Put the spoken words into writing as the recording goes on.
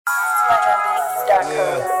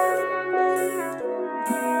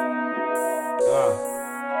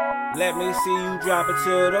Let me see you drop it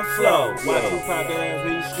to the floor. Watch you pop that ass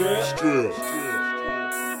when you strip.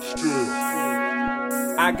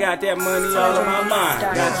 I got that money all on my mind.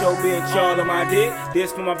 Got your bitch all on my dick.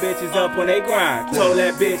 This for my bitches up when they grind. Told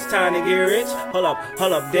that bitch time to get rich. Hold up,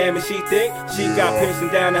 damn it, she thick. She got piercing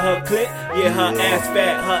down to her clit. Yeah, her ass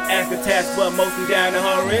fat, her ass attached, but mostly down to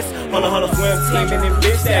her wrist. Hold up, swim teaming and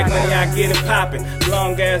bitch that money, I get it poppin'.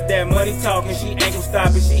 Long as that money talking, she ain't gon'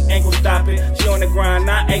 stop it, she ain't gon' stop it. She on the grind,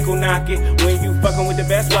 not ankle knock it. When you fuckin' with the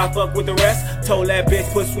best, why fuck with the rest? Told that bitch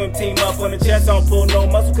put swim team up on the chest. Don't pull no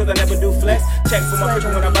muscle cause I never do flex. Check for my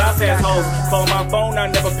people when I bypass hoes. Call my phone, I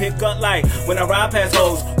never pick up like when I ride past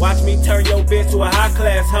hoes. Watch me turn your bitch to a high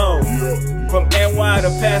class hoe. From NY to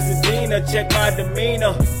Pasadena, check my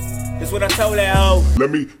demeanor. That's what I told that hoe. Let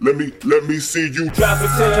me see you drop it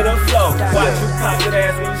to the floor. Watch you pop that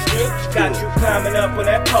ass when you strip. Got you climbing up on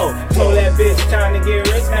that pole. Told that bitch time to get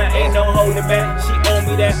rich. Now ain't no holding back. She owe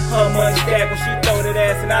me that her money stack when she throw that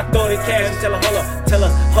ass and I throw the cash. Tell her, tell her,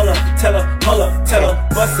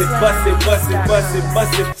 bust it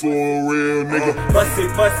for a real nigga. Bust it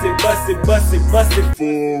for a real nigga. Bust it for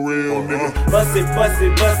a real nigga. Bust it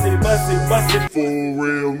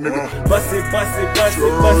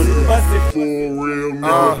for a real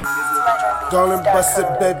nigga. Gonna bust it,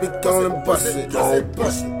 baby, gonna bust it.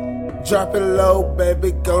 Drop it low,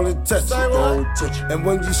 baby, gonna touch it. And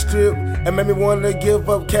when you strip, it made me wanna give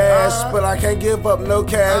up cash, but I can't give up no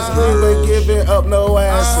cash. We ain't giving up no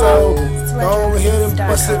ass, so go ahead and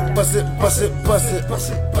bust it.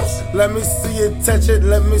 Let me see it, touch it.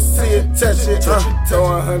 Let me see it, touch it. Throw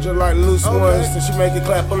 100 like loose ones, and she make it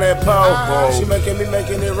clap on that pole. She making it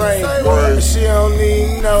rain, and she don't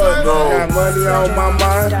even know it. Got money on my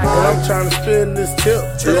mind, and I'm trying to spend this tip.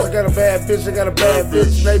 I got a bad bitch,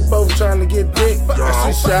 they both trying to get dick.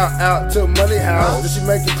 And she shout out to Money House. Then she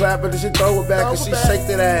make it clap, and then she throw it back, and she shake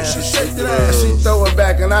that ass. And she throw it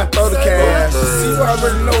back, and I throw the cash. See, you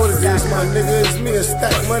already know what it is, my nigga. It's me and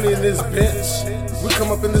stack money in this bitch. We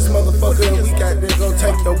come up in this motherfucker and we got there, go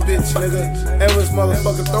take your bitch, nigga. And this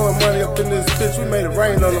motherfucker throwing money up in this bitch. We made it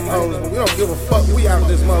rain on them hoes, but we don't give a fuck. We out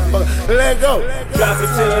this motherfucker. Let go. Drop it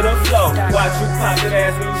to the floor. Watch you pop that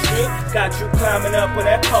ass when you strip. Got you climbing up on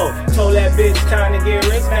that pole. Told that bitch time to get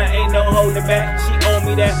rich. Now ain't no holding back. She owe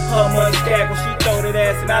me that her money stack when she throw that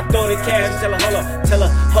ass and I throw the cash. Tell her,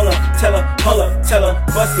 tell her,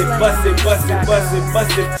 bust it for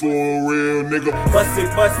a real nigga. Bust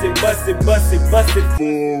it for a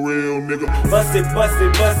real nigga. Bust it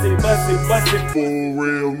for a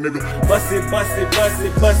real nigga.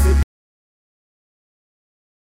 Bust it.